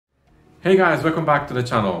Hey guys, welcome back to the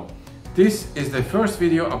channel. This is the first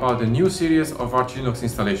video about the new series of Arch Linux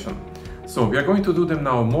installation. So we are going to do them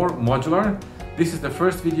now more modular. This is the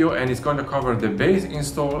first video and it's going to cover the base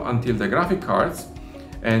install until the graphic cards.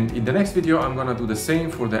 And in the next video, I'm going to do the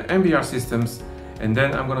same for the MBR systems, and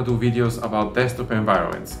then I'm going to do videos about desktop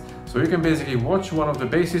environments. So you can basically watch one of the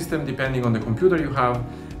base system depending on the computer you have,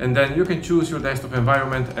 and then you can choose your desktop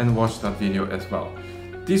environment and watch that video as well.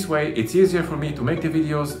 This way it's easier for me to make the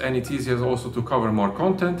videos, and it's easier also to cover more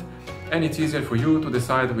content, and it's easier for you to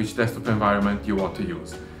decide which desktop environment you want to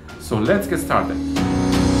use. So let's get started.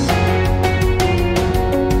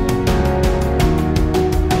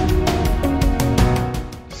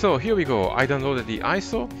 So here we go. I downloaded the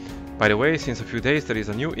ISO. By the way, since a few days there is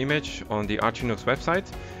a new image on the Arch Linux website,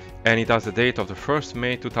 and it has the date of the 1st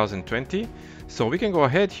May 2020. So we can go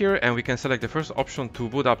ahead here and we can select the first option to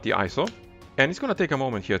boot up the ISO. And it's going to take a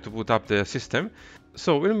moment here to boot up the system.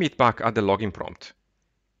 So we'll meet back at the login prompt.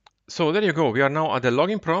 So there you go. We are now at the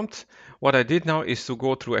login prompt. What I did now is to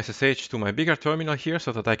go through SSH to my bigger terminal here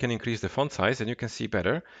so that I can increase the font size and you can see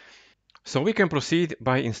better. So we can proceed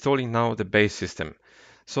by installing now the base system.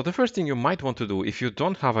 So the first thing you might want to do if you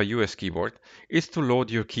don't have a US keyboard is to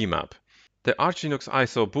load your key map. The Arch Linux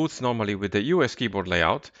ISO boots normally with the US keyboard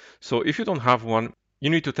layout. So if you don't have one, you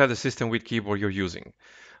need to tell the system which keyboard you're using.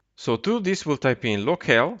 So to do this, we'll type in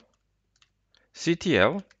locale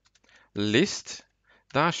ctl list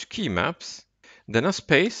 -key maps, then a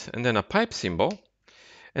space and then a pipe symbol,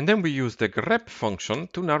 and then we use the grep function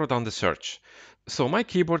to narrow down the search. So my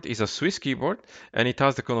keyboard is a Swiss keyboard and it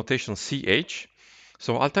has the connotation CH.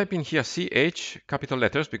 So I'll type in here CH capital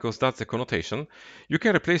letters because that's the connotation. You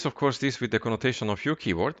can replace, of course, this with the connotation of your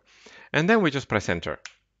keyboard, and then we just press enter.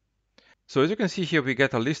 So as you can see here, we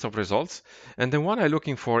get a list of results, and the one I'm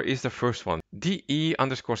looking for is the first one,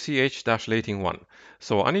 DE_CH-lating1.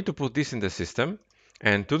 So I need to put this in the system,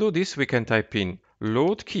 and to do this, we can type in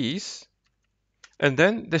load keys, and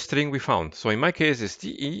then the string we found. So in my case, it's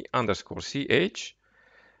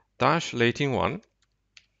DE_CH-lating1,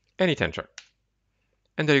 and hit enter.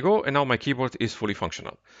 And there you go, and now my keyboard is fully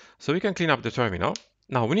functional. So we can clean up the terminal.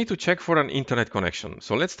 Now we need to check for an internet connection.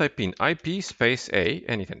 So let's type in IP space A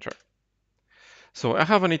and hit enter. So I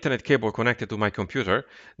have an Ethernet cable connected to my computer.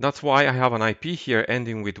 That's why I have an IP here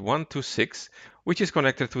ending with 126, which is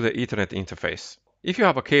connected to the Ethernet interface. If you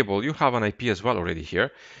have a cable, you have an IP as well already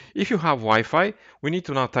here. If you have Wi-Fi, we need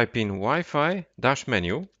to now type in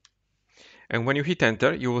wifi-menu. And when you hit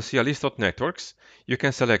enter, you will see a list of networks. You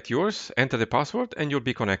can select yours, enter the password, and you'll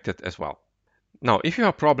be connected as well. Now, if you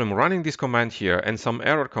have a problem running this command here and some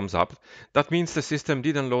error comes up, that means the system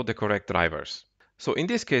didn't load the correct drivers. So in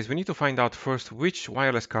this case, we need to find out first which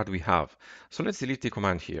wireless card we have. So let's delete the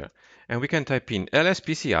command here. And we can type in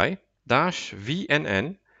lspci-vnn,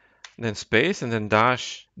 then space, and then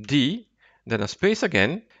 -d, then a space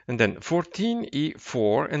again, and then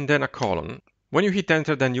 14E4, and then a colon. When you hit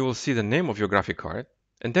enter, then you will see the name of your graphic card,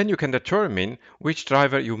 and then you can determine which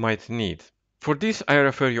driver you might need. For this, I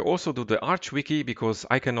refer you also to the Arch Wiki because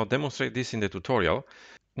I cannot demonstrate this in the tutorial.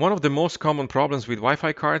 One of the most common problems with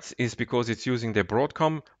Wi-Fi cards is because it's using the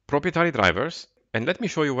Broadcom proprietary drivers. And let me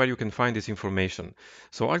show you where you can find this information.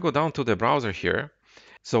 So I'll go down to the browser here.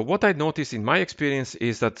 So what I noticed in my experience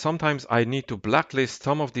is that sometimes I need to blacklist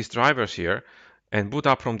some of these drivers here and boot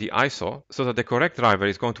up from the ISO so that the correct driver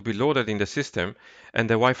is going to be loaded in the system and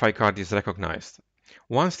the Wi-Fi card is recognized.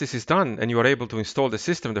 Once this is done and you are able to install the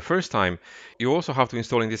system the first time, you also have to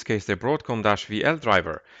install in this case the Broadcom-VL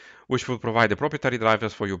driver, which will provide the proprietary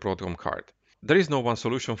drivers for your Broadcom card. There is no one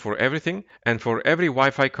solution for everything, and for every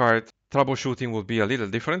Wi-Fi card, troubleshooting will be a little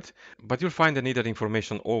different, but you'll find the needed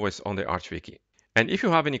information always on the Arch Wiki. And if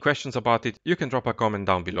you have any questions about it, you can drop a comment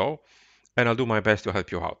down below, and I'll do my best to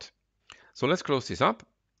help you out. So let's close this up,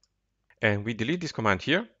 and we delete this command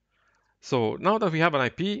here. So now that we have an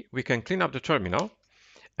IP, we can clean up the terminal.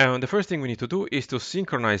 And the first thing we need to do is to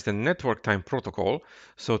synchronize the network time protocol.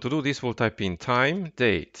 So to do this, we'll type in time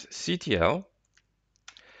date ctl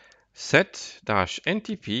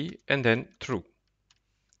set-ntp and then true,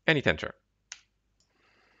 and hit enter.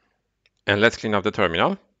 And let's clean up the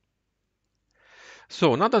terminal.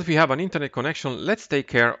 So now that we have an internet connection, let's take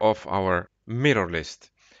care of our mirror list.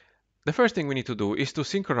 The first thing we need to do is to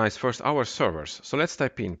synchronize first our servers. So let's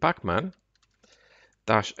type in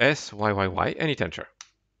pacman-syyy and hit enter.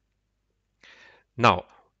 Now,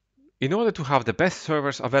 in order to have the best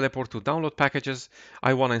servers available to download packages,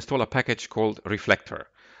 I want to install a package called Reflector.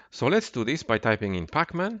 So let's do this by typing in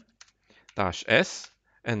pacman-s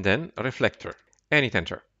and then Reflector and hit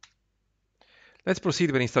enter. Let's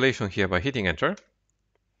proceed with installation here by hitting enter.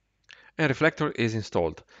 and Reflector is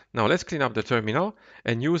installed. Now let's clean up the terminal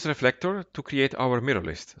and use Reflector to create our mirror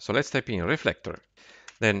list. So let's type in Reflector,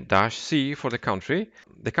 then -C for the country.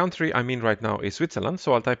 The country I'm in right now is Switzerland,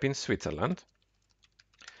 so I'll type in Switzerland.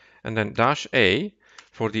 And then -A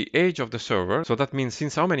for the age of the server. So that means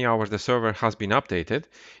since how many hours the server has been updated.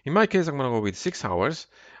 In my case, I'm going to go with 6 hours.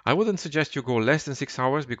 I wouldn't suggest you go less than 6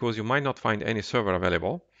 hours because you might not find any server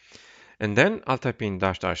available. And then I'll type in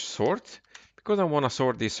 --sort because I want to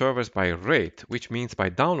sort these servers by rate, which means by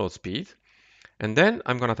download speed. And then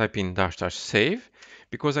I'm going to type in --save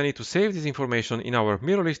because I need to save this information in our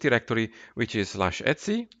mirror list directory, which is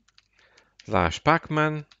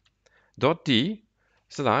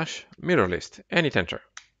 /etc/pacman.d/mirror-list, and hit enter.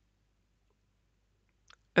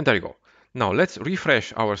 And there you go. Now let's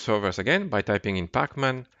refresh our servers again by typing in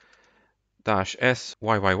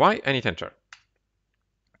pacman-syyyy and hit enter.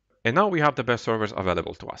 And now we have the best servers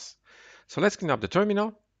available to us. So let's clean up the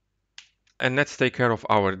terminal and let's take care of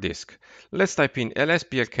our disk. Let's type in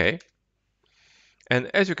lsblk. And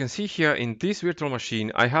as you can see here in this virtual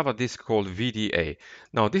machine, I have a disk called VDA.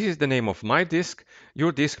 Now this is the name of my disk.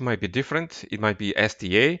 Your disk might be different. It might be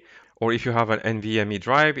SDA, or if you have an NVMe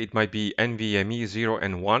drive, it might be NVMe 0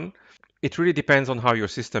 and 1. It really depends on how your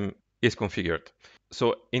system is configured.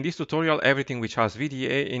 So in this tutorial, everything which has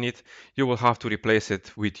VDA in it, you will have to replace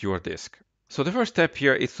it with your disk. So the first step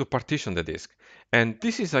here is to partition the disk. And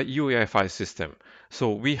this is a UEFI system.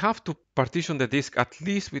 So we have to partition the disk at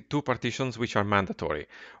least with 2 partitions which are mandatory.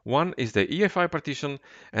 One is the EFI partition,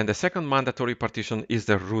 and the second mandatory partition is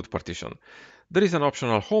the root partition. There is an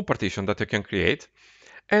optional home partition that you can create.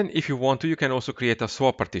 And if you want to, you can also create a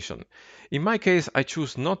swap partition. In my case, I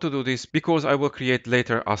choose not to do this because I will create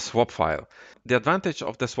later a swap file. The advantage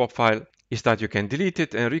of the swap file is that you can delete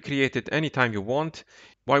it and recreate it anytime you want.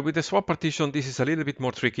 While with the swap partition, this is a little bit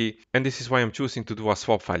more tricky, and this is why I'm choosing to do a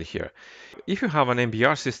swap file here. If you have an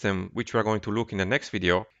MBR system, which we are going to look in the next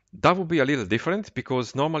video, that will be a little different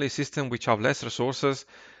because normally systems which have less resources,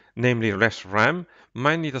 namely less RAM,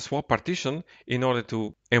 might need a swap partition in order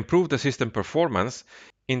to improve the system performance,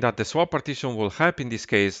 in that the swap partition will help in this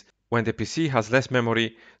case when the PC has less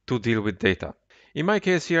memory to deal with data. In my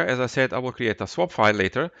case here, as I said, I will create a swap file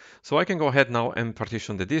later, so I can go ahead now and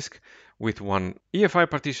partition the disk with one EFI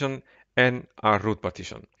partition and a root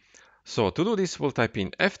partition. So to do this, we'll type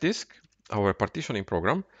in fdisk, our partitioning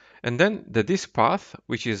program, and then the disk path,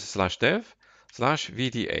 which is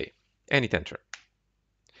 /dev/vda, and hit enter.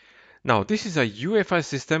 Now this is a UEFI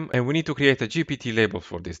system and we need to create a GPT label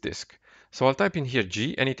for this disk. So I'll type in here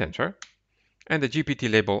G and hit enter, and the GPT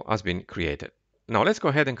label has been created. Now let's go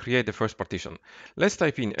ahead and create the first partition. Let's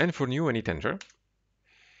type in n for new and hit enter.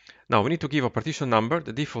 Now we need to give a partition number.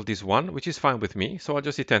 The default is 1, which is fine with me, so I'll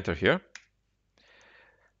just hit enter here.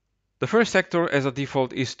 The first sector as a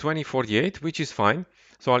default is 2048, which is fine,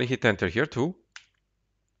 so I'll hit enter here too.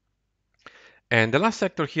 And the last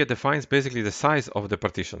sector here defines basically the size of the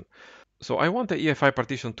partition. So I want the EFI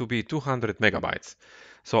partition to be 200 megabytes.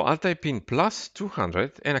 So I'll type in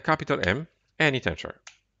 +200 and a capital M and hit enter.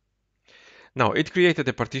 Now it created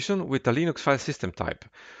a partition with a Linux file system type.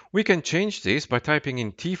 We can change this by typing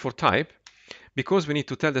in T for type, because we need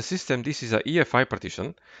to tell the system this is a EFI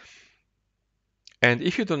partition. And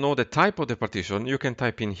if you don't know the type of the partition, you can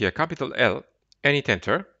type in here capital L and hit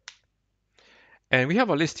enter. And we have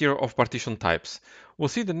a list here of partition types. We'll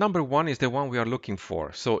see the number 1 is the one we are looking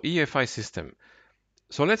for, so EFI system.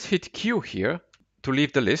 So let's hit Q here to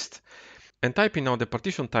leave the list and type in now the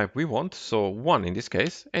partition type we want, so 1 in this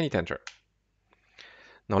case, and hit enter.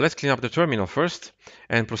 Now let's clean up the terminal first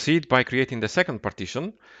and proceed by creating the second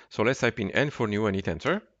partition. So let's type in N for new and hit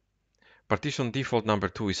enter. Partition default number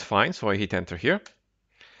 2 is fine, so I hit enter here.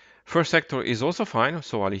 First sector is also fine,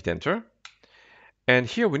 so I'll hit enter. And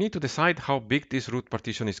here we need to decide how big this root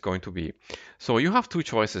partition is going to be. So you have 2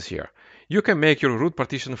 choices here. You can make your root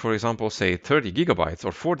partition, for example, say 30 gigabytes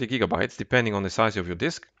or 40 gigabytes, depending on the size of your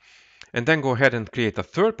disk, and then go ahead and create a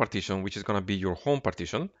third partition, which is going to be your home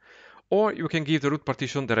partition. Or you can give the root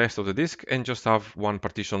partition the rest of the disk and just have one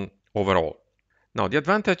partition overall. Now, the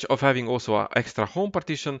advantage of having also an extra home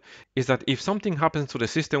partition is that if something happens to the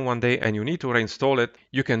system one day and you need to reinstall it,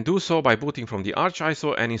 you can do so by booting from the Arch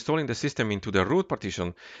ISO and installing the system into the root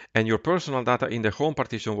partition, and your personal data in the home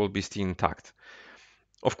partition will be still intact.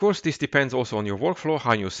 Of course, this depends also on your workflow,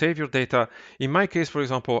 how you save your data. In my case, for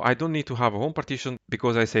example, I don't need to have a home partition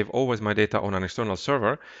because I save always my data on an external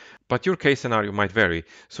server, but your case scenario might vary,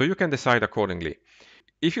 so you can decide accordingly.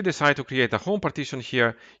 If you decide to create a home partition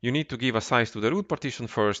here, you need to give a size to the root partition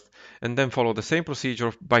first, and then follow the same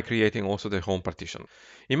procedure by creating also the home partition.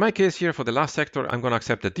 In my case here, for the last sector, I'm going to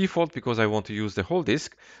accept the default because I want to use the whole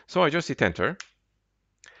disk, so I just hit enter.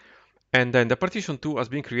 And then the partition 2 has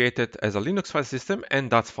been created as a Linux file system,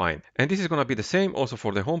 and that's fine. And this is going to be the same also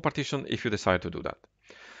for the home partition if you decide to do that.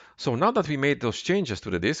 So now that we made those changes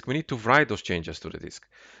to the disk, we need to write those changes to the disk.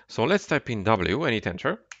 So let's type in W and hit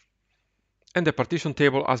enter. And the partition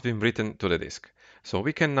table has been written to the disk. So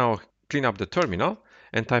we can now clean up the terminal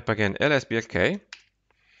and type again lsblk.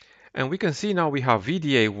 And we can see now we have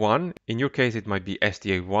VDA1. In your case, it might be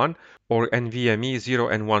SDA1 or NVMe 0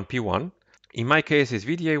 and 1P1. In my case, it's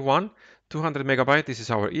VDA1, 200 megabyte. This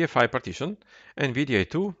is our EFI partition. And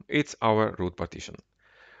VDA2, it's our root partition.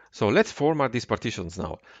 So let's format these partitions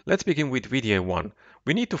now. Let's begin with VDA1.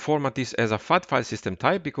 We need to format this as a FAT file system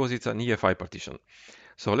type because it's an EFI partition.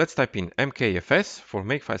 So let's type in mkfs for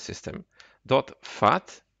make file system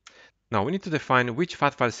 .fat. Now we need to define which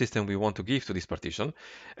FAT file system we want to give to this partition,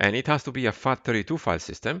 and it has to be a FAT32 file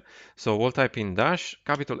system. So we'll type in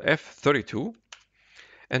capital F32,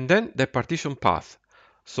 and then the partition path.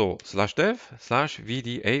 So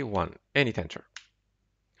 /dev/vda1, and hit enter.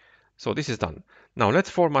 So this is done. Now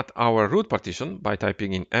let's format our root partition by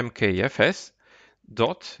typing in mkfs.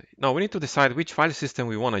 Now we need to decide which file system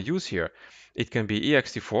we want to use here. It can be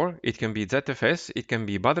ext4, it can be zfs, it can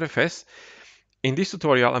be budrfs. In this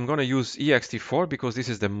tutorial, I'm going to use ext4 because this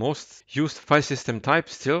is the most used file system type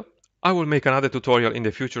still. I will make another tutorial in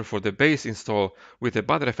the future for the base install with the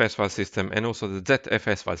budrfs file system and also the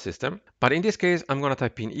zfs file system. But in this case, I'm going to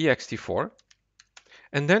type in ext4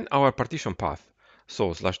 and then our partition path. So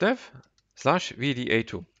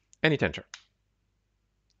 /dev/vda2 and hit enter.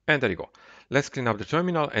 And there you go. Let's clean up the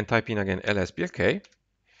terminal and type in again lsblk.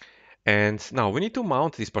 And now we need to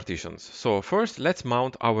mount these partitions. So first, let's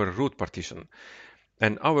mount our root partition.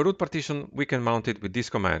 And our root partition, we can mount it with this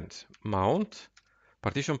command: mount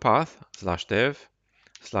partition path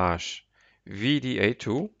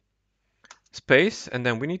 /dev/vda2 space, and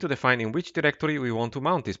then we need to define in which directory we want to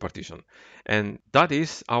mount this partition. And that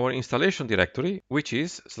is our installation directory, which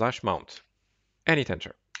is /mount. And hit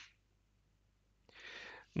enter.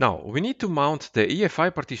 Now, we need to mount the EFI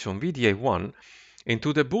partition VDA1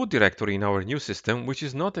 into the boot directory in our new system, which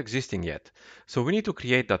is not existing yet. So we need to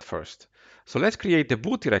create that first. So let's create the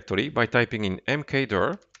boot directory by typing in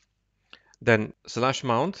mkdir, then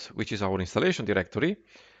 /mount, which is our installation directory,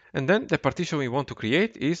 and then the partition we want to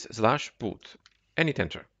create is /boot, and hit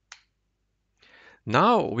enter.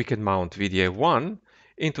 Now we can mount VDA1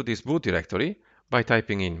 into this boot directory by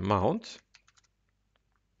typing in mount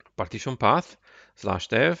partition path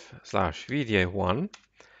 /dev/vda1.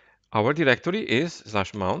 Our directory is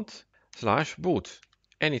 /mount/boot,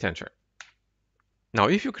 and hit enter. Now,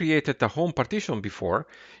 if you created a home partition before,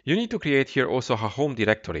 you need to create here also a home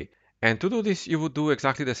directory. And to do this, you would do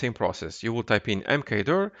exactly the same process. You would type in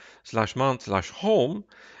mkdir /mount/home,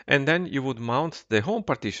 and then you would mount the home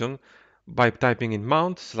partition by typing in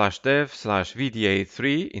mount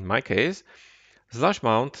 /dev/vda3, in my case,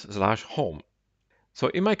 /mount/home. So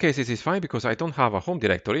in my case, this is fine because I don't have a home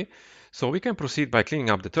directory. So we can proceed by cleaning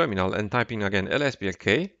up the terminal and typing again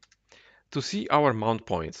lsblk to see our mount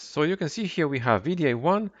points. So you can see here we have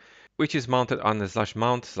VDA1, which is mounted on the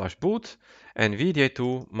 /mount/boot, and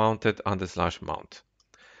VDA2 mounted on the /mount.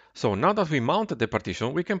 So now that we mounted the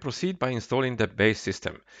partition, we can proceed by installing the base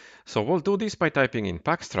system. So we'll do this by typing in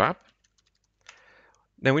pacstrap.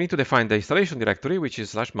 Then we need to define the installation directory, which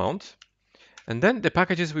is /mount, and then the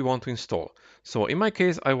packages we want to install. So in my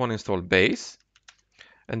case, I want to install base,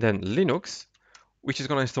 and then Linux, which is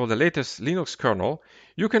going to install the latest Linux kernel.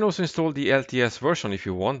 You can also install the LTS version if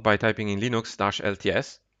you want by typing in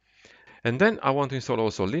linux-lts. And then I want to install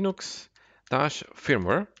also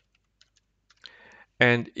Linux-firmware.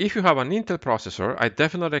 And if you have an Intel processor, I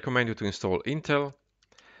definitely recommend you to install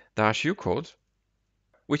Intel-ucode,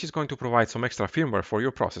 which is going to provide some extra firmware for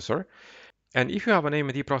your processor. And if you have an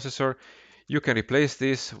AMD processor, you can replace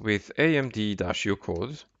this with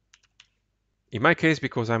AMD-ucode. In my case,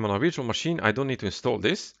 because I'm on a virtual machine, I don't need to install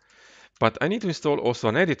this, but I need to install also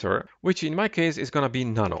an editor, which in my case is going to be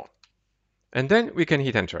Nano. And then we can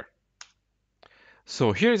hit enter.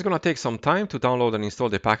 So here it's going to take some time to download and install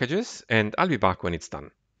the packages, and I'll be back when it's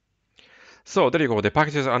done. So there you go, the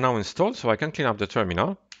packages are now installed, so I can clean up the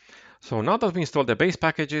terminal. So now that we installed the base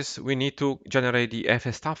packages, we need to generate the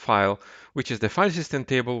fstab file, which is the file system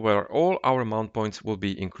table where all our mount points will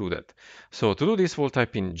be included. So to do this, we'll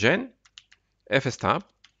type in gen fstab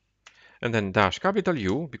and then dash capital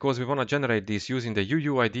U, because we want to generate this using the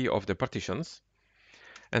UUID of the partitions,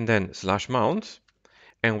 and then slash mount.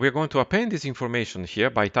 And we're going to append this information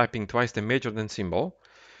here by typing twice the major than symbol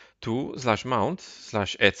to slash mount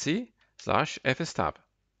slash etc slash fstab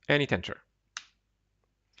and hit enter.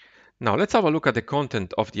 Now let's have a look at the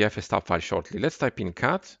content of the fstab file shortly. Let's type in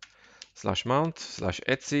cat slash mount slash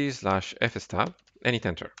etc slash fstab and hit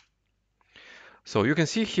enter. So you can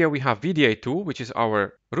see here we have VDA2, which is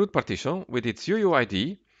our root partition with its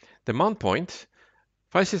UUID, the mount point,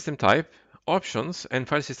 file system type, options, and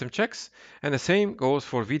file system checks, and the same goes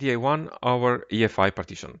for VDA1, our EFI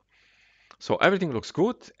partition. So everything looks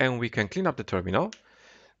good, and we can clean up the terminal.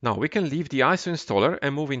 Now we can leave the ISO installer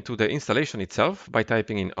and move into the installation itself by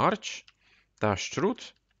typing in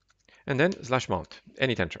arch-root and then slash mount and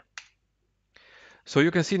hit enter. So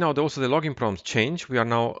you can see now also the login prompts change. We are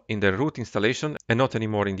now in the root installation and not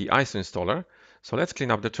anymore in the ISO installer. So let's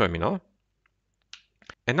clean up the terminal.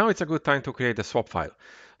 And now it's a good time to create a swap file.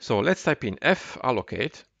 So let's type in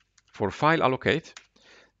fallocate for file allocate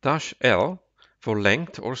 -L for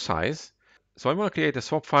length or size. So I want to create a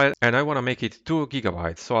swap file and I want to make it 2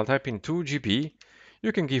 gigabytes. So I'll type in 2 GB.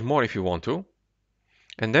 You can give more if you want to.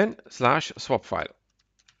 And then slash swap file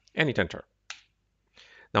and hit enter.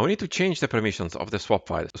 Now we need to change the permissions of the swap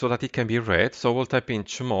file so that it can be read. So we'll type in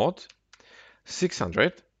chmod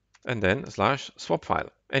 600 and then slash swap file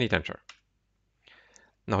and hit enter.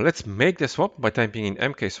 Now let's make the swap by typing in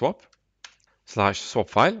mkswap slash swap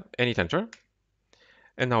file and hit enter.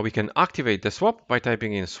 And now we can activate the swap by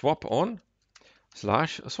typing in swap on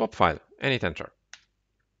slash swap file and hit enter.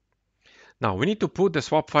 Now we need to put the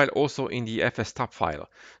swap file also in the fstab file.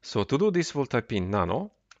 So to do this, we'll type in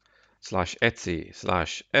nano slash etc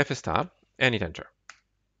slash fstab and hit enter.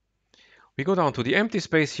 We go down to the empty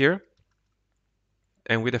space here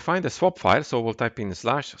and we define the swap file. So we'll type in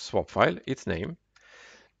slash swap file, its name.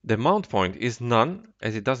 The mount point is none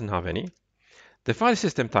as it doesn't have any. The file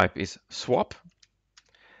system type is swap.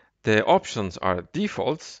 The options are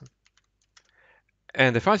defaults.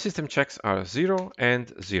 And the file system checks are 0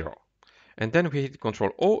 and 0. And then we hit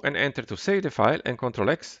Ctrl O and enter to save the file and Ctrl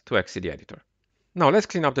X to exit the editor. Now let's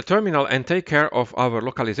clean up the terminal and take care of our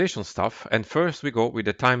localization stuff. And first we go with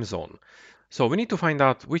the time zone. So we need to find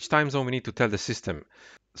out which time zone we need to tell the system.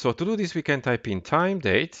 So to do this, we can type in time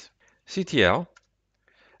date ctl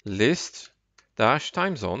list dash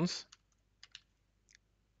time zones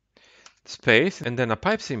space and then a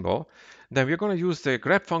pipe symbol. Then we're going to use the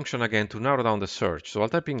grep function again to narrow down the search. So I'll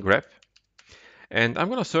type in grep and I'm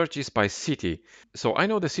going to search this by city. So I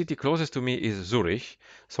know the city closest to me is Zurich.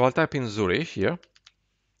 So I'll type in Zurich here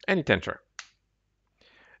and hit enter.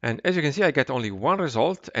 And as you can see, I get only one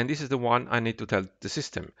result, and this is the one I need to tell the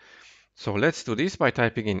system. So let's do this by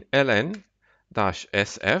typing in ln-sf.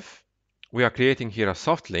 We are creating here a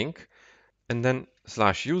soft link, and then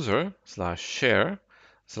slash user slash share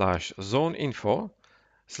slash zone info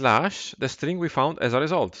slash the string we found as a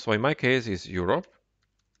result. So in my case is Europe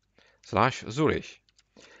slash Zurich.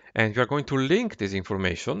 And we are going to link this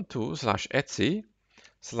information to slash etc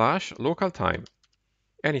slash local time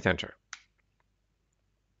and hit enter.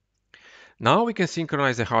 Now we can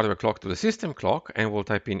synchronize the hardware clock to the system clock, and we'll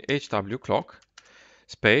type in hw clock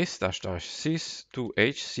space dash dash sys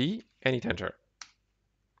 2hc and hit enter.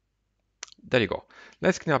 There you go.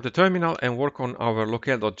 Let's clean up the terminal and work on our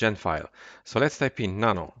locale.gen file. So let's type in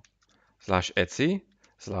nano slash etc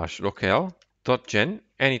slash locale.gen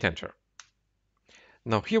and hit enter.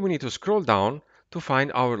 Now here we need to scroll down to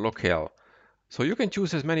find our locale. So you can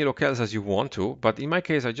choose as many locales as you want to, but in my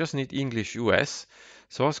case I just need English US.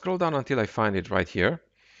 So I'll scroll down until I find it right here.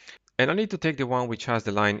 And I need to take the one which has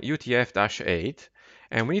the line UTF-8,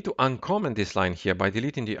 and we need to uncomment this line here by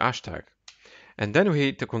deleting the hashtag. And then we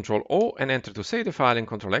hit the Ctrl O and enter to save the file and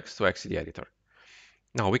Ctrl X to exit the editor.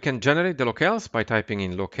 Now we can generate the locales by typing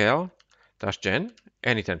in locale-gen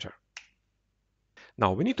and hit enter.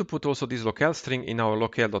 Now we need to put also this locale string in our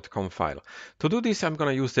locale.com file. To do this, I'm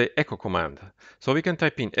going to use the echo command. So we can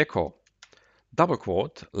type in echo double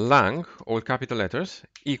quote lang, all capital letters,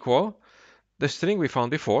 equal the string we found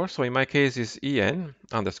before. So in my case is en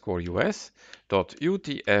underscore us dot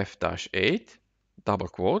utf-8 double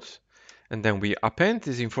quotes, and then we append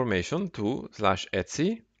this information to slash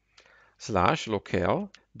etc slash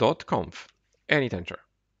locale.conf and hit enter.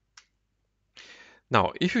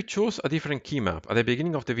 Now, if you choose a different key map at the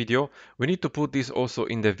beginning of the video, we need to put this also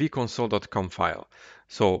in the vconsole.com file.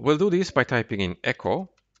 So we'll do this by typing in echo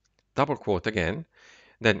double quote again,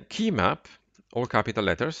 then key map, all capital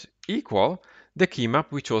letters, equal the key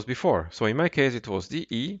map we chose before. So in my case, it was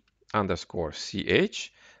DE_CH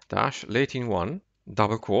dash Latin1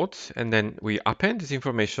 double quote, and then we append this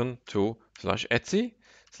information to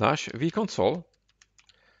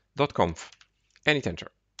 /etc/vconsole.conf and hit enter.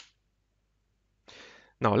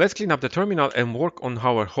 Now let's clean up the terminal and work on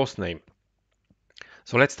our host name.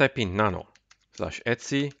 So let's type in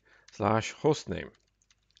nano/etc/hostname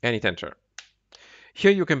and hit enter.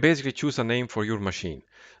 Here you can basically choose a name for your machine.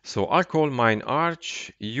 So I'll call mine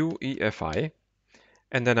Arch UEFI,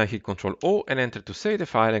 and then I hit Ctrl O and enter to save the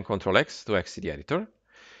file and Ctrl X to exit the editor.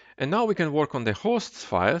 And now we can work on the hosts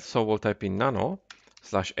file. So we'll type in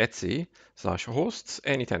nano/etc/hosts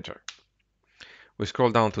and hit enter. We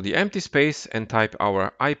scroll down to the empty space and type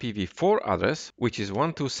our IPv4 address, which is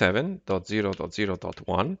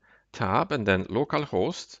 127.0.0.1 tab and then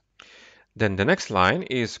localhost. Then the next line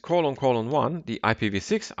is : 1, the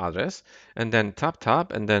IPv6 address, and then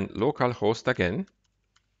tab and then localhost again.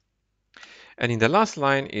 And in the last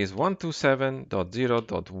line is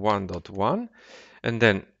 127.0.1.1, and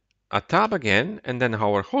then a tab again, and then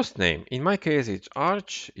our host name. In my case, it's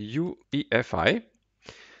Arch UEFI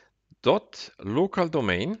dot local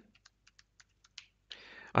domain,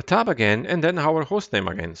 a tab again, and then our host name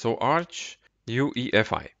again. So Arch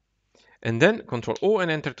UEFI. And then Ctrl O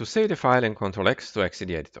and enter to save the file and Ctrl X to exit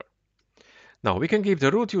the editor. Now we can give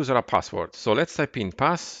the root user a password. So let's type in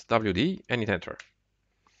passwd and hit enter.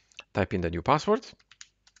 Type in the new password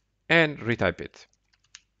and retype it.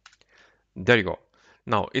 There you go.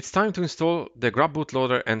 Now it's time to install the grub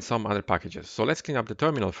bootloader and some other packages. So let's clean up the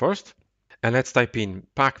terminal first and let's type in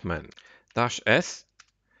pacman-s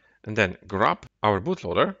and then grub our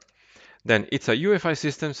bootloader. Then it's a UEFI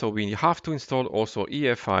system, so we have to install also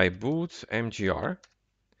EFI boot mgr.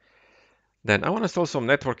 Then I want to install some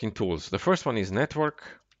networking tools. The first one is Network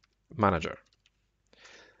Manager.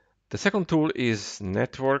 The second tool is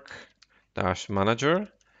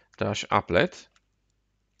Network-Manager-Applet.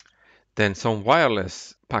 Then some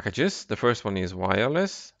wireless packages. The first one is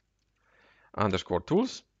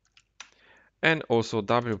wireless_tools. And also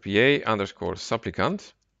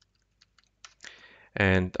WPA_supplicant.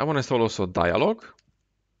 And I want to install also Dialog.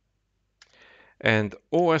 And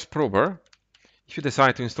OS Prober. If you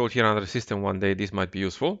decide to install here another system one day, this might be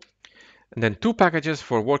useful. And then two packages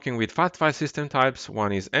for working with fat file system types.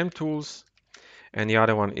 One is mtools, and the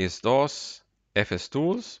other one is DOS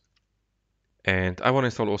fstools. And I want to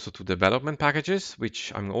install also two development packages,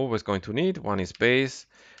 which I'm always going to need. One is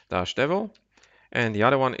base-devel, and the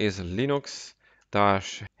other one is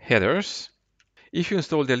linux-headers. If you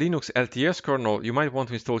install the Linux LTS kernel, you might want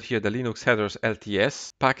to install here the Linux headers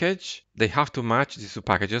LTS package. They have to match these two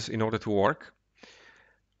packages in order to work.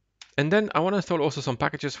 And then I want to install also some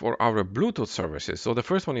packages for our Bluetooth services. So the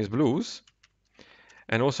first one is Blues,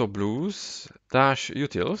 and also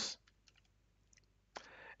Blues-utils.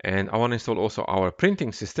 And I want to install also our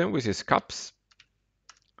printing system, which is CUPS.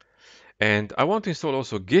 And I want to install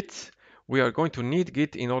also Git. We are going to need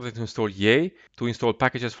Git in order to install Yay, to install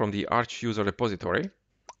packages from the Arch user repository.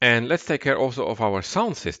 And let's take care also of our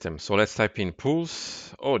sound system. So let's type in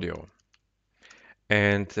Pulse Audio.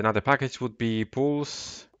 And another package would be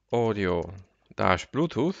Pulse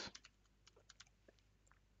Audio-Bluetooth.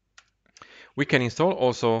 We can install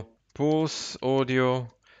also Pulse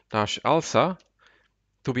Audio-ALSA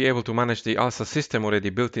to be able to manage the ALSA system already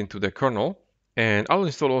built into the kernel. And I'll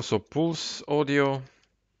install also Pulse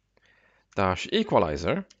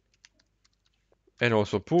Audio-Equalizer and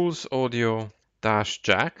also Pulse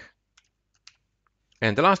Audio-Jack.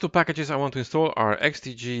 And the last two packages I want to install are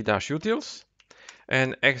XDG-utils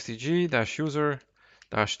and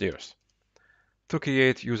XDG-user-dirs to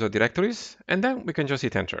create user directories, and then we can just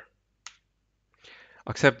hit enter.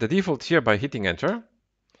 Accept the default here by hitting enter,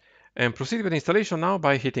 and proceed with installation now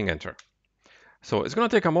by hitting enter. So it's going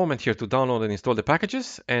to take a moment here to download and install the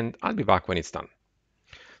packages, and I'll be back when it's done.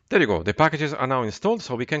 There you go. The packages are now installed,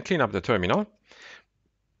 so we can clean up the terminal.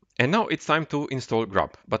 And now it's time to install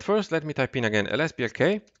grub. But first, let me type in again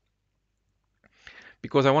lsblk,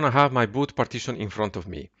 because I want to have my boot partition in front of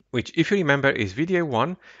me, which, if you remember, is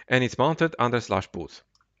VDA1, and it's mounted under /boot.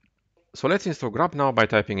 So let's install grub now by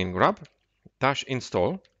typing in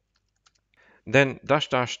grub-install, then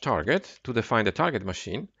 --target to define the target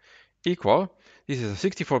machine, equal, this is a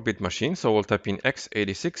 64-bit machine, so we'll type in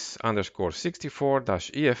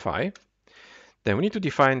x86_64-EFI. Then we need to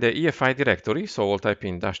define the EFI directory, so we'll type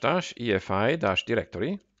in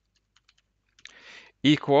 --EFI-directory,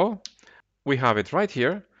 equal, we have it right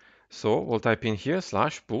here, so we'll type in here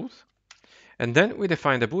 /boot, and then we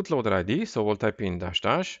define the bootloader ID, so we'll type in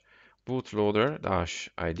 --bootloader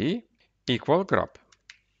bootloader-id equal grub.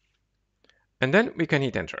 And then we can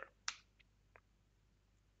hit enter.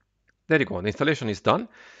 There you go, the installation is done.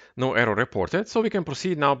 No error reported. So we can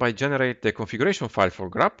proceed now by generate the configuration file for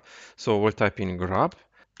grub. So we'll type in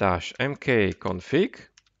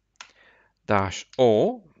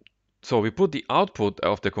grub-mkconfig-o. So we put the output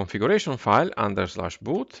of the configuration file under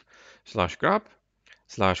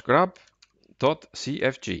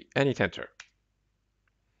 /boot/grub/grub.cfg and hit enter.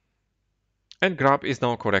 And grub is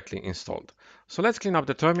now correctly installed. So let's clean up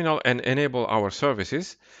the terminal and enable our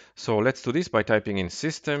services. So let's do this by typing in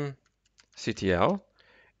systemctl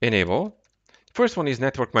enable. First one is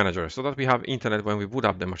network manager, so that we have internet when we boot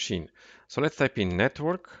up the machine. So let's type in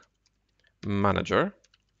network manager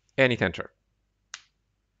and hit enter.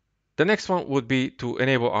 The next one would be to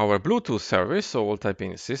enable our Bluetooth service. So we'll type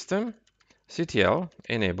in systemctl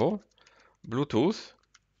enable Bluetooth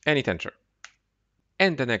and hit enter.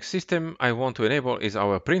 And the next system I want to enable is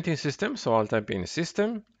our printing system. So I'll type in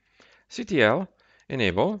systemctl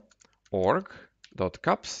enable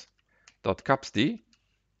org.caps.capsd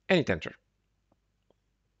and hit enter.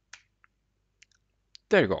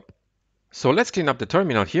 There you go. So let's clean up the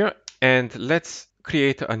terminal here and let's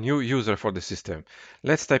create a new user for the system.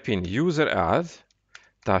 Let's type in user add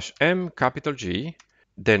 -m capital G,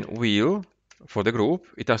 then wheel for the group.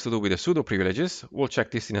 It has to do with the sudo privileges. We'll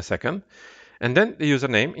check this in a second. And then the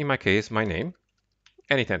username, in my case, my name,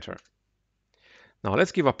 and hit enter. Now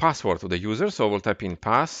let's give a password to the user. So we'll type in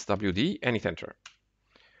passwd and hit enter.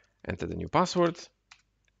 Enter the new password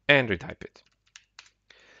and retype it.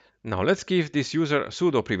 Now let's give this user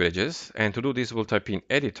sudo privileges. And to do this, we'll type in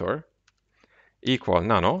editor equal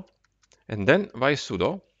nano and then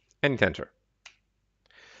sudo and hit enter.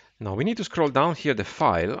 Now we need to scroll down here the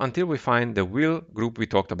file until we find the wheel group we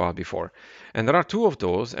talked about before. And there are two of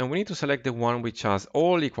those, and we need to select the one which has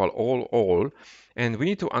all equal all, and we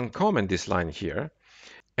need to uncomment this line here.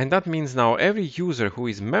 And that means now every user who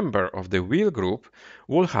is member of the wheel group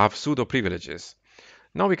will have sudo privileges.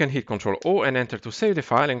 Now we can hit Ctrl O and enter to save the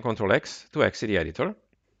file and Ctrl X to exit the editor.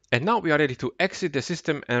 And now we are ready to exit the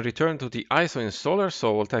system and return to the ISO installer,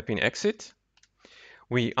 so we'll type in exit.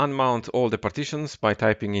 We unmount all the partitions by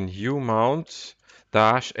typing in umount-a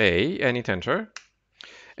and hit enter.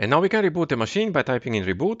 And now we can reboot the machine by typing in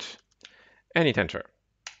reboot and hit enter.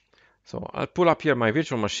 So I'll pull up here my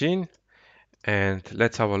virtual machine and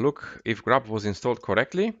let's have a look if grub was installed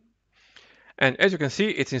correctly. And as you can see,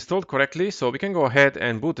 it's installed correctly, so we can go ahead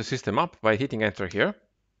and boot the system up by hitting enter here.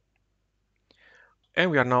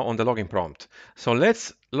 And we are now on the login prompt. So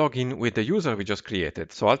let's log in with the user we just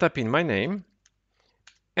created. So I'll type in my name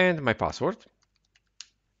and my password,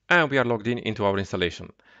 and we are logged in into our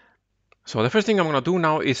installation. So the first thing I'm going to do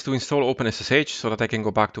now is to install OpenSSH so that I can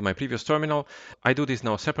go back to my previous terminal. I do this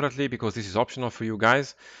now separately because this is optional for you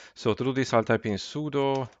guys. So to do this, I'll type in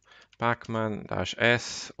sudo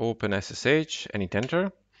pacman-s OpenSSH and hit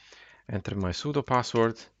enter. Enter my sudo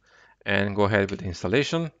password and go ahead with the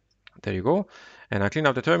installation. There you go. And I clean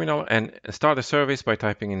up the terminal and start the service by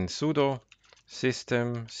typing in sudo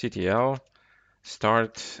systemctl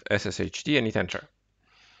start sshd and hit enter.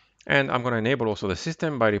 And I'm going to enable also the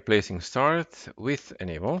system by replacing start with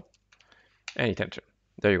enable and hit enter.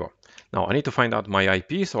 There you go. Now I need to find out my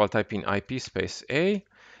IP, so I'll type in IP space A,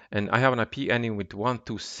 and I have an IP ending with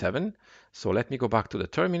 127. So let me go back to the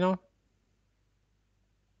terminal.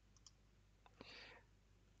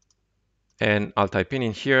 And I'll type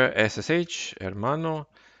in here SSH hermano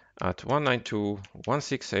at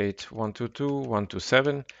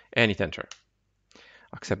 192.168.122.127 and hit enter.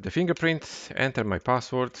 Accept the fingerprint, enter my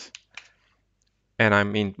password, and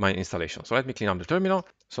I'm in my installation. So let me clean up the terminal.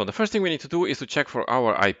 So the first thing we need to do is to check for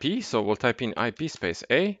our IP. So we'll type in IP space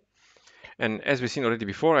A. And as we've seen already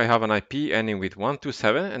before, I have an IP ending with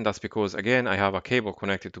 127, and that's because, again, I have a cable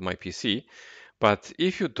connected to my PC. But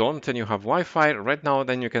if you don't and you have Wi-Fi right now,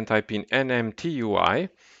 then you can type in nmtui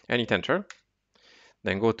and hit enter.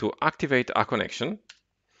 Then go to activate a connection.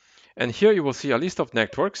 And here you will see a list of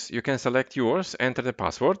networks. You can select yours, enter the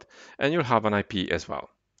password, and you'll have an IP as well.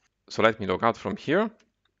 So let me log out from here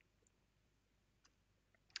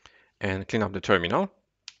and clean up the terminal.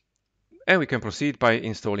 And we can proceed by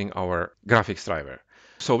installing our graphics driver.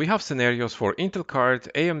 So we have scenarios for Intel card,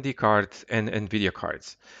 AMD card, and NVIDIA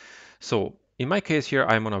cards. So in my case here,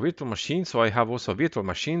 I'm on a virtual machine, so I have also a virtual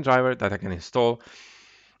machine driver that I can install.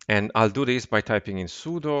 And I'll do this by typing in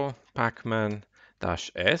sudo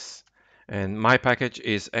pacman-s. And my package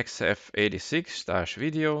is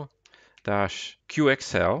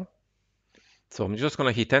xf86-video-qxl. So I'm just going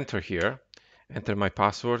to hit enter here, enter my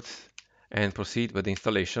password, and proceed with the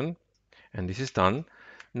installation. And this is done.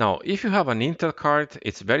 Now, if you have an Intel card,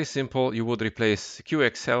 it's very simple. You would replace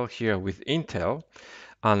QXL here with Intel,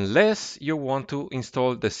 unless you want to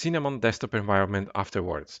install the Cinnamon desktop environment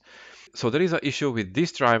afterwards. So there is an issue with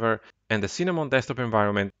this driver and the Cinnamon desktop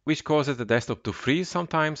environment, which causes the desktop to freeze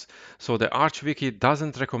sometimes. So the Arch Wiki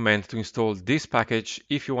doesn't recommend to install this package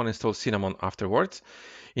if you want to install Cinnamon afterwards.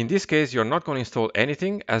 In this case, you're not going to install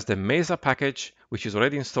anything, as the Mesa package, which is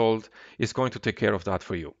already installed, is going to take care of that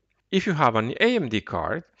for you. If you have an AMD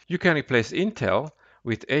card, you can replace Intel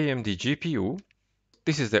with AMD GPU.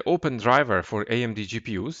 This is the open driver for AMD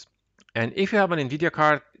GPUs. And if you have an NVIDIA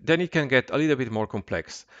card, then it can get a little bit more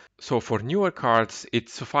complex. So for newer cards, it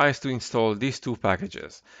suffices to install these two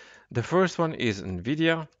packages. The first one is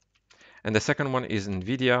NVIDIA, and the second one is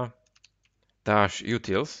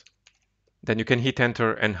NVIDIA-utils. Then you can hit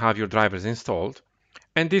enter and have your drivers installed.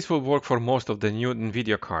 And this will work for most of the new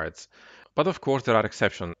NVIDIA cards. But of course, there are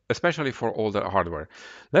exceptions, especially for older hardware.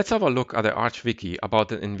 Let's have a look at the Arch Wiki about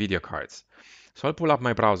the NVIDIA cards. So I'll pull up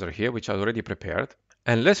my browser here, which I already prepared.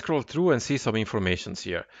 And let's scroll through and see some informations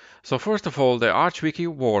here. So first of all, the Arch Wiki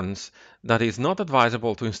warns that it's not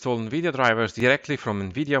advisable to install NVIDIA drivers directly from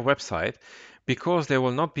NVIDIA website because they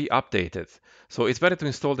will not be updated. So it's better to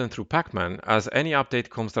install them through Pacman, as any update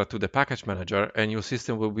comes to the package manager and your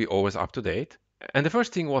system will be always up to date. And the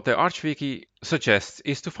first thing what the Arch Wiki suggests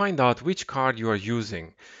is to find out which card you are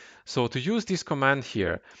using. So to use this command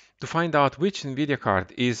here, to find out which NVIDIA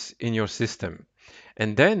card is in your system,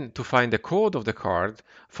 and then to find the code of the card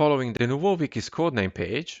following the Nouveau Wiki's codename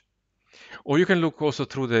page, or you can look also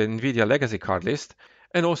through the NVIDIA legacy card list,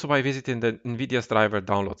 and also by visiting the NVIDIA's driver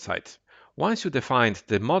download site. Once you defined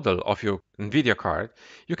the model of your NVIDIA card,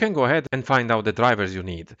 you can go ahead and find out the drivers you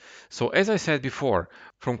need. So as I said before,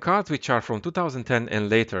 from cards which are from 2010 and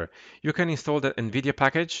later, you can install the NVIDIA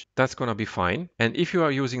package, that's going to be fine. And if you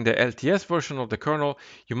are using the LTS version of the kernel,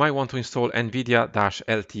 you might want to install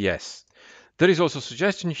NVIDIA-LTS. There is also a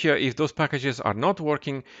suggestion here, if those packages are not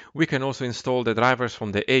working, we can also install the drivers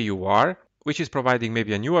from the AUR, which is providing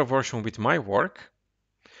maybe a newer version which might work.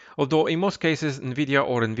 Although in most cases, NVIDIA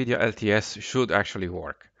or NVIDIA LTS should actually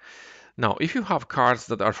work. Now, if you have cards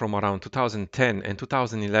that are from around 2010 and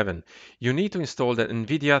 2011, you need to install the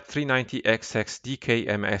NVIDIA 390XX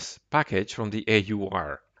DKMS package from the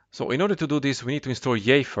AUR. So in order to do this, we need to install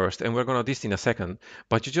Yay first, and we're going to do this in a second,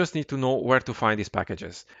 but you just need to know where to find these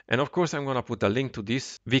packages. And of course, I'm going to put a link to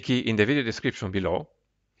this wiki in the video description below.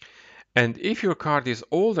 And if your card is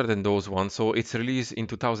older than those ones, so it's released in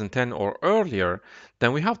 2010 or earlier,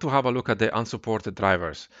 then we have to have a look at the unsupported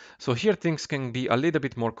drivers. So here things can be a little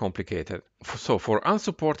bit more complicated. So for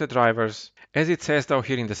unsupported drivers, as it says down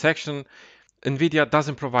here in the section, NVIDIA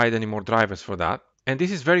doesn't provide any more drivers for that. And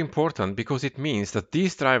this is very important because it means that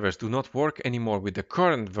these drivers do not work anymore with the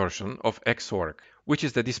current version of Xorg, which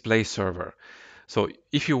is the display server. So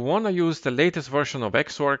if you want to use the latest version of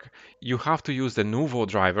Xorg, you have to use the Nouveau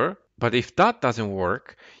driver. But if that doesn't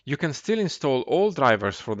work, you can still install all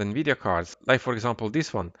drivers for the NVIDIA cards, like for example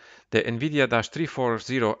this one, the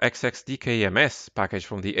NVIDIA-340XX-DKMS package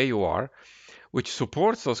from the AUR, which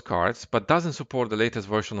supports those cards but doesn't support the latest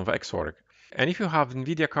version of Xorg. And if you have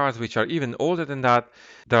NVIDIA cards which are even older than that,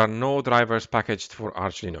 there are no drivers packaged for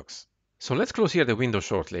Arch Linux. So let's close here the window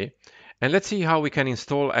shortly, and let's see how we can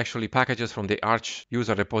install actually packages from the Arch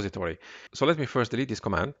user repository. So let me first delete this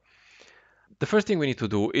command. The first thing we need to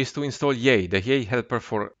do is to install Yay, the Yay helper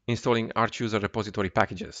for installing Arch user repository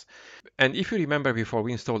packages. And if you remember before,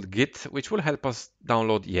 we installed Git, which will help us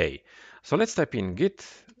download Yay. So let's type in git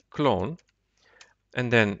clone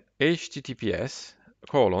and then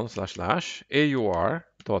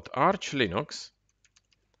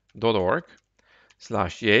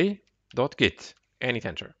https://aur.archlinux.org/yay.git and hit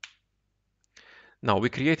enter. Now we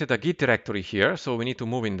created a Git directory here, so we need to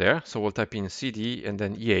move in there. So we'll type in cd and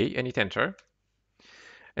then yay and hit enter.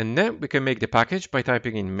 And then we can make the package by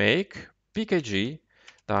typing in make pkg-si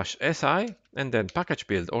and then package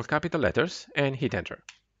build, all capital letters, and hit enter.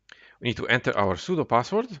 We need to enter our sudo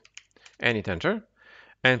password and hit enter,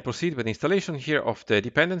 and proceed with installation here of the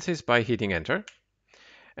dependencies by hitting enter.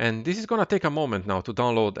 And this is going to take a moment now to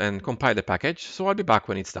download and compile the package, so I'll be back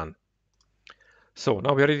when it's done. So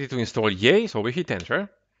now we're ready to install Yay, so we hit enter,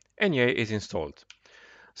 and Yay is installed.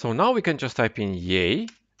 So now we can just type in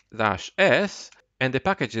yay-s and the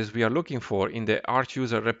packages we are looking for in the Arch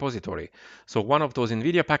user repository. So one of those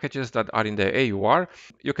NVIDIA packages that are in the AUR,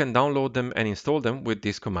 you can download them and install them with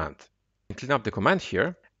this command. Clean up the command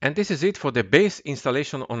here. And this is it for the base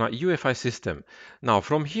installation on a UEFI system. Now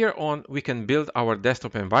from here on, we can build our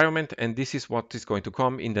desktop environment, and this is what is going to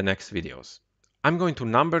come in the next videos. I'm going to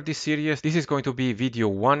number this series. This is going to be video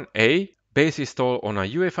 1A. base install on a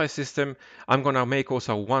UEFI system. I'm gonna make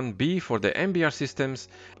also 1B for the MBR systems,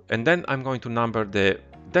 and then I'm going to number the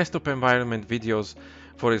desktop environment videos,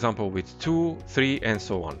 for example, with 2, 3, and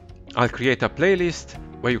so on. I'll create a playlist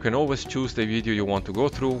where you can always choose the video you want to go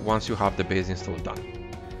through once you have the base install done.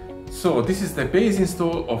 So this is the base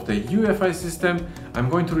install of the UEFI system. I'm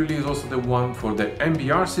going to release also the one for the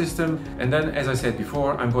MBR system. And then, as I said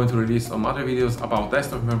before, I'm going to release some other videos about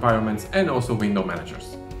desktop environments and also window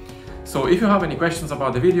managers. So if you have any questions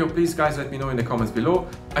about the video, please guys let me know in the comments below.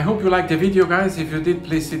 I hope you liked the video, guys. If you did,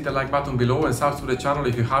 please hit the like button below and subscribe to the channel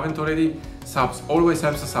if you haven't already. Subs always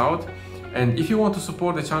helps us out. And if you want to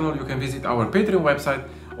support the channel, you can visit our Patreon website,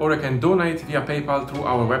 or you can donate via PayPal through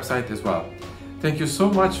our website as well. Thank you so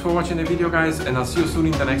much for watching the video, guys, and I'll see you soon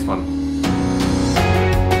in the next one.